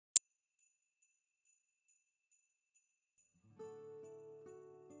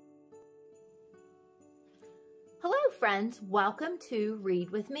friends, welcome to Read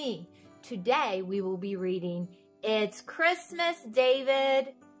With Me. Today we will be reading It's Christmas,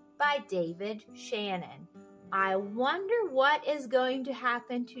 David by David Shannon. I wonder what is going to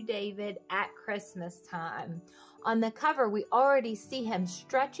happen to David at Christmas time. On the cover we already see him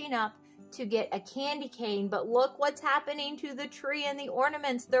stretching up to get a candy cane, but look what's happening to the tree and the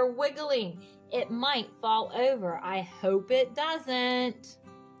ornaments. They're wiggling. It might fall over. I hope it doesn't.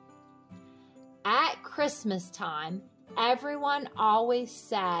 At Christmas time, everyone always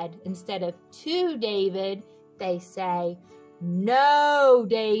said, instead of to David, they say, no,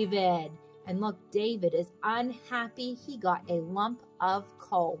 David. And look, David is unhappy. He got a lump of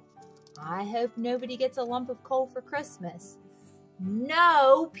coal. I hope nobody gets a lump of coal for Christmas.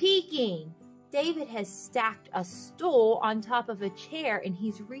 No peeking. David has stacked a stool on top of a chair and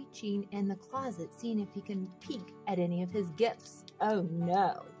he's reaching in the closet, seeing if he can peek at any of his gifts. Oh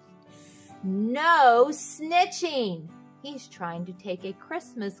no. No snitching. He's trying to take a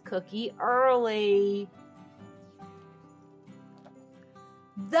Christmas cookie early.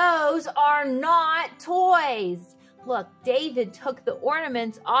 Those are not toys. Look, David took the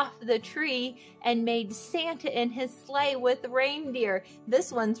ornaments off the tree and made Santa in his sleigh with reindeer.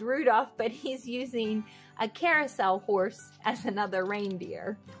 This one's Rudolph, but he's using a carousel horse as another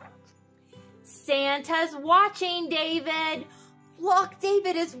reindeer. Santa's watching David. Look,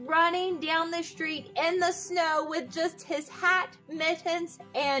 David is running down the street in the snow with just his hat, mittens,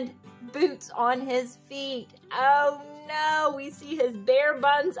 and boots on his feet. Oh no, we see his bare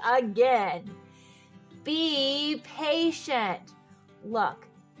buns again. Be patient. Look,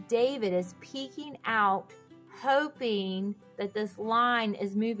 David is peeking out, hoping that this line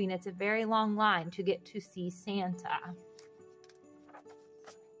is moving. It's a very long line to get to see Santa.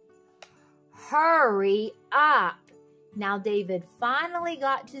 Hurry up. Now David finally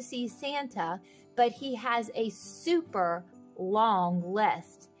got to see Santa, but he has a super long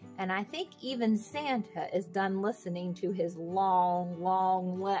list. And I think even Santa is done listening to his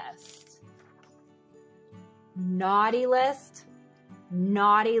long list. Naughty list,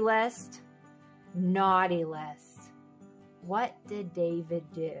 naughty list, naughty list. What did David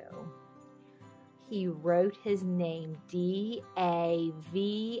do? He wrote his name D-A-V-I-D,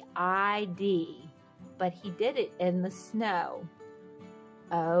 but he did it in the snow.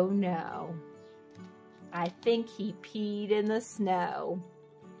 Oh no. I think he peed in the snow.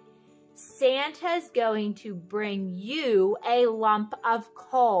 Santa's going to bring you a lump of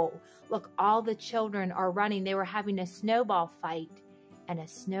coal. Look, all the children are running. They were having a snowball fight, and a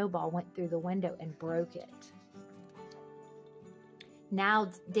snowball went through the window and broke it. Now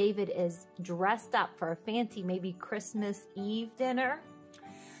David is dressed up for a fancy, maybe Christmas Eve dinner.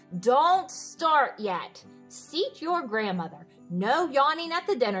 Don't start yet. Seat your grandmother. No yawning at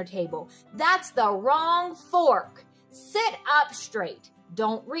the dinner table. That's the wrong fork. Sit up straight.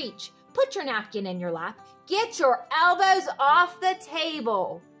 Don't reach. Put your napkin in your lap. Get your elbows off the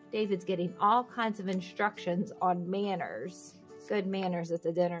table. David's getting all kinds of instructions on manners. Good manners at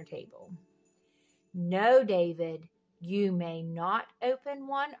the dinner table. No, David, you may not open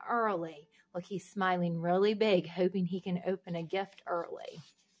one early. Look, he's smiling really big, hoping he can open a gift early.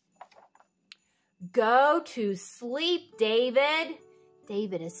 Go to sleep, David.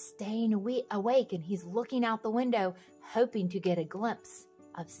 David is staying awake and he's looking out the window, hoping to get a glimpse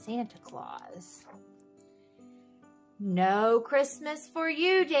of Santa Claus. No Christmas for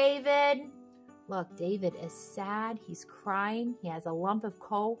you, David. Look, David is sad. He's crying. He has a lump of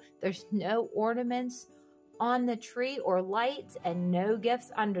coal. There's no ornaments on the tree or lights and no gifts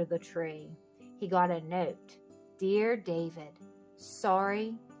under the tree. He got a note. Dear David,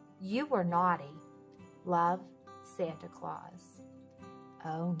 sorry, you were naughty. Love, Santa Claus.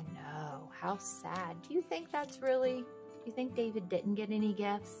 Oh no, how sad. Do you think David didn't get any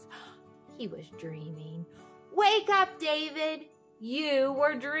gifts? He was dreaming. Wake up, David. You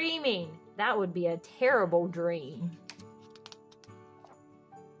were dreaming. That would be a terrible dream.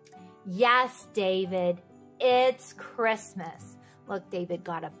 Yes, David, it's Christmas. Look, David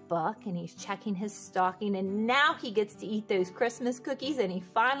got a book and he's checking his stocking and now he gets to eat those Christmas cookies and he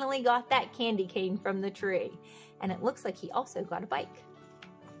finally got that candy cane from the tree. And it looks like he also got a bike.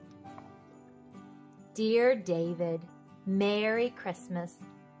 Dear David, Merry Christmas.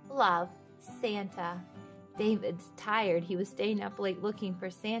 Love, Santa. David's tired. He was staying up late looking for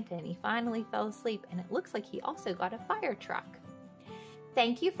Santa and he finally fell asleep and it looks like he also got a fire truck.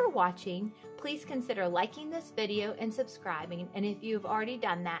 Thank you for watching. Please consider liking this video and subscribing, and if you've already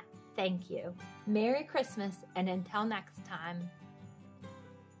done that, thank you. Merry Christmas, and until next time.